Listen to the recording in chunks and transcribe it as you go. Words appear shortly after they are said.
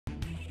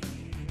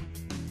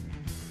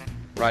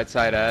Right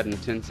side ad in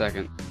 10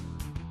 seconds.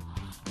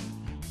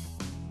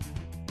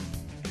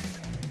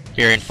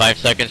 Here in 5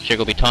 seconds, Chogall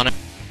will be taunting.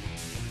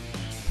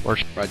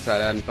 Right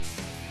side ad in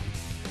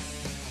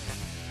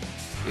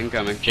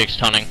incoming. Jake's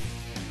taunting.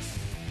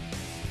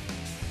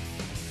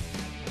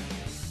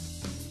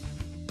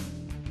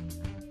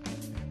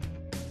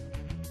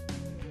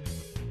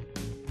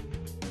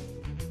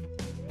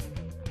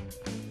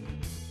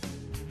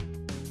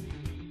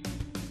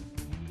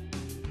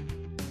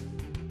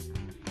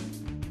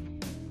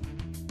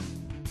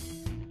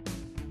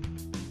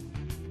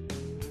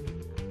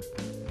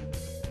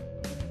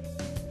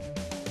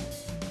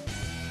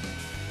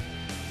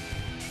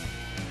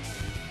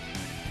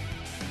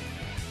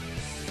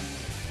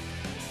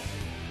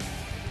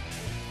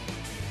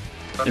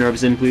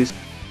 Interrupts in, please.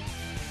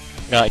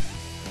 Got it.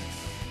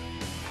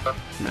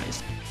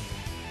 Nice.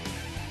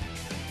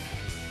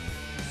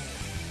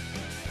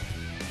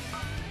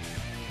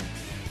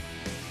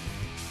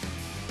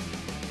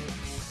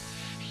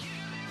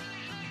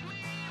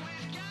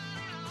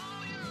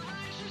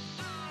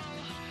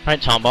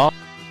 Alright, Tom ball.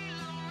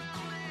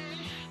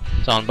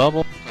 It's on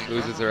bubble.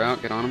 Loses are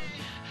out, get on him.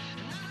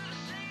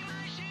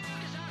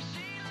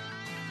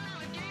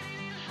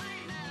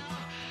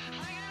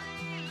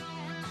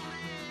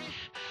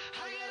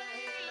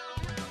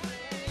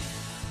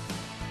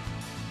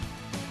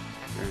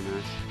 Very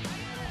nice.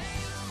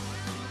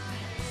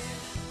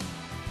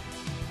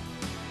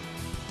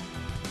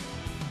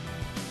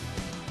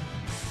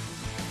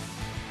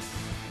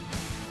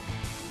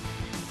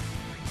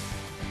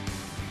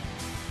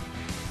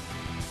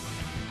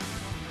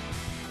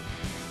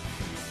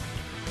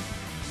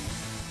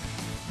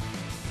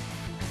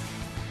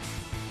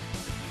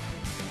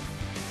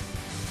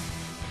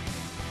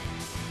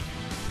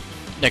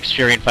 Next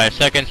Fury in 5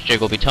 seconds, Jake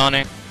will be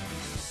taunting.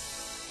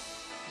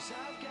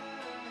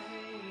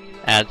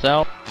 Adds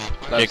out.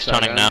 Jake's side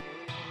taunting ad. now.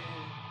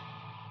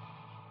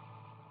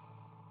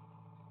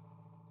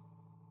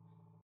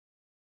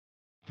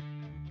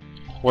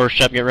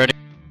 Worship, get ready.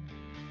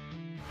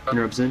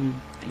 Interrupts in.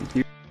 Thank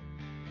you.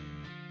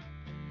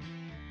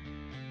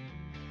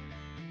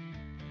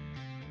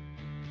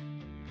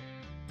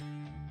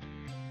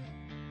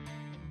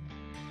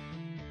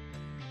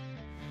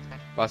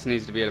 Boss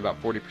needs to be at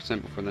about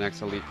 40% before the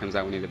next elite comes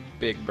out. We need a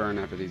big burn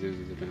after these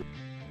oozes are done.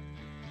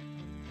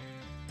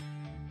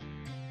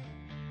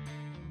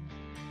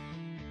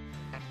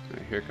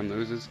 Alright, here come the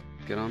oozes.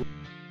 Get on them.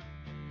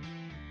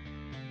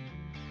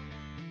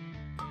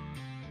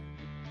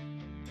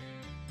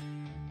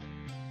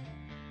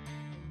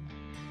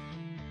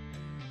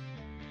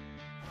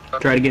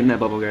 Try to get in that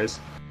bubble, guys.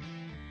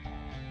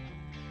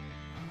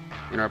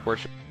 Interrupt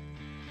worship.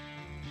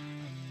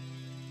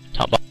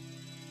 Top ball.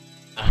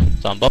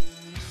 It's on bubble.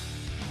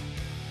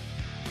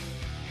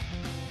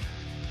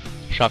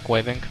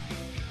 Shockwaving.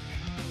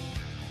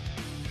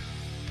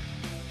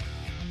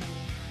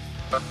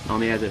 On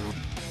the edge.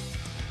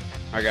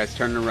 Alright guys,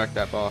 turn and wreck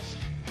that boss.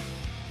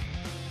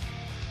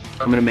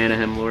 I'm gonna mana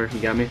him, Lure. You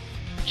got me?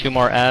 2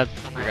 more ads.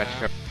 I got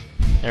you.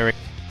 There we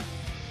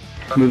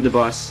go. Move the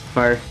boss.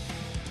 Fire.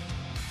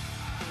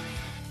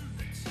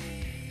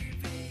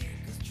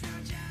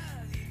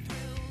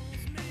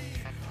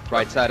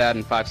 Right side ad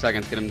in 5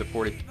 seconds, get him to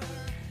 40.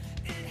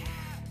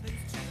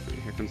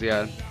 Here comes the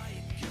ad.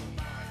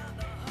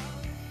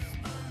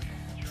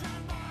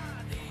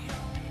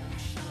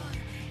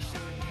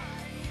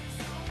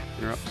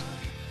 Interrupts.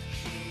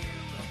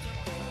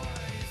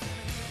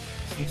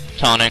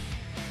 Taunting.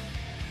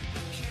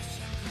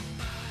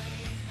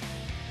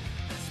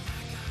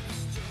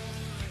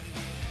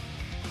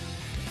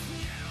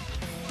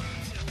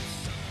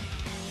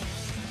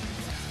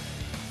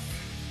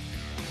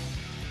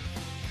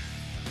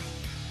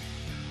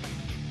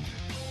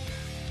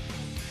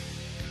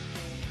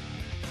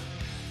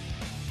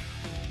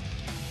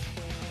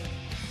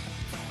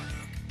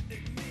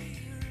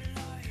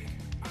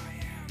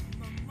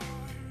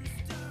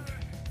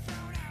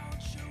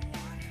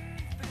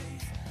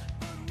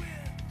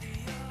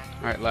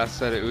 Alright, last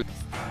set of ooze.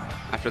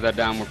 After that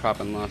down, we're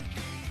popping left.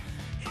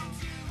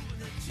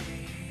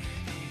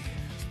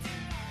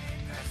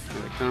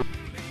 Here they come.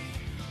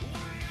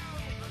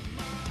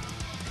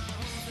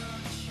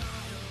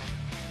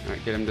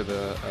 Alright, get him to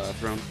the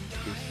throne.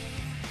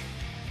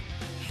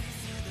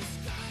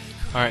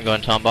 Alright,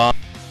 going Tom ball.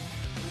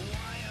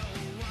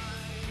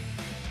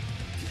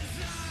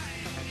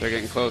 They're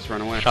getting close,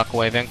 run away.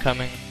 Shockwave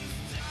incoming.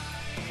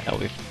 That'll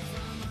be.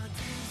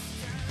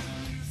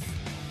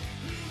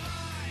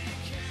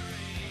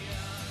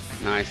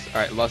 Nice.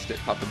 Alright, lust it,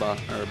 pop the boss,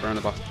 or burn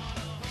the boss.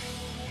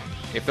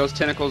 If those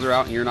tentacles are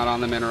out and you're not on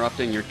them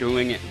interrupting, you're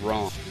doing it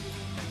wrong.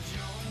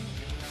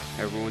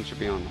 Everyone should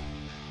be on them.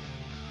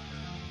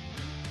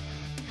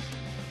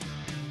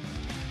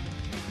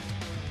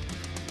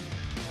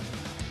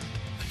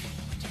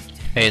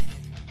 Hey,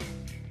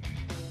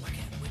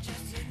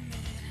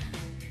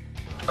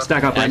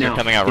 Stack up right ads now. are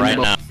coming out Give me right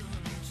the now.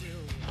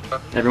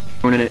 bubble.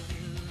 Everyone in it.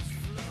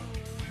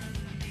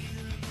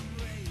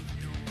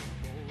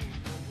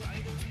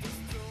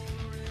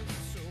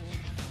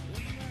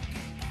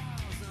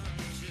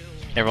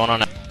 Everyone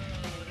on.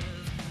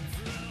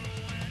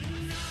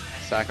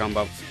 Sack on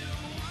bubble.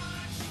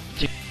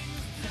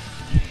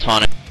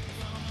 Tonic.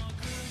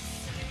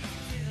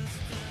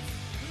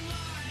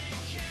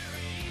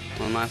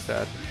 One last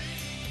ad.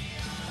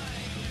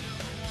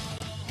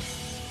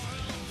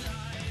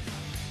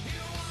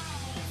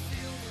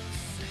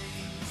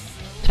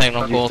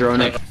 Technical. You're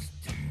throwing up.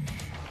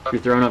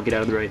 You're throwing up. Get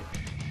out of the right.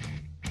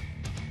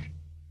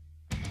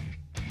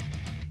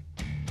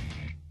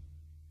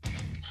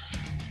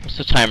 What's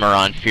the timer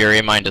on?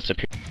 Fury, mine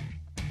disappeared.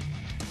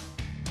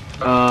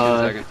 10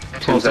 seconds.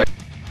 12 seconds.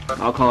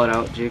 I'll call it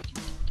out, Jake.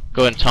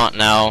 Go and taunt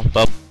now.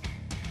 Bubble.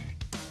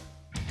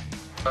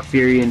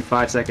 Fury in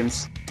 5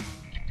 seconds.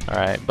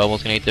 Alright,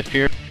 Bubble's gonna eat the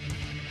Fury.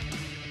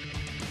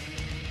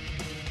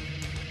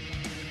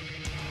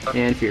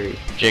 And Fury.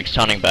 Jake's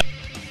taunting back.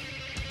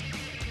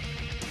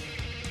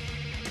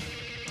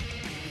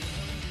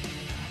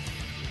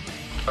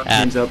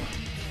 Hands up.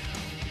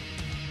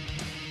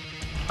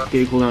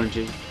 Get a cooldown,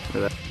 Jake. For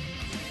that.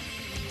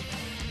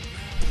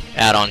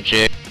 Add on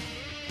Jake.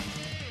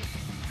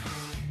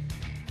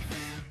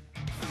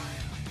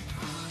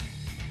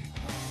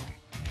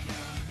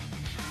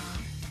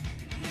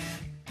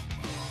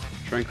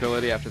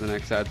 Tranquility after the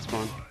next ad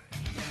spawn.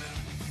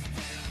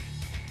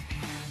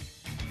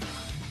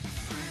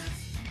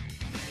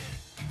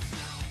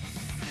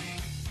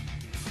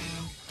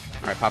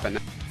 Alright, pop it now.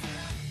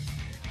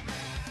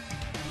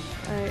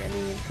 Alright, I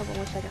need a couple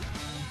more seconds.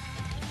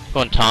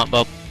 Go and taunt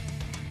Bubble.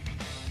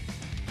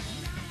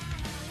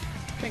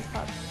 Drink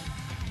pop.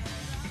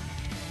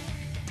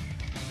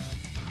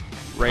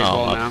 Raise Oh,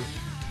 wall up. now.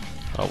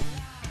 Oh.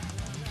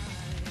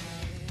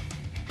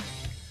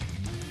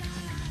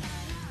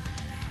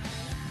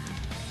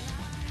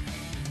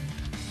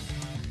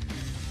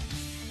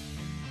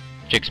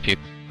 Jake's puke.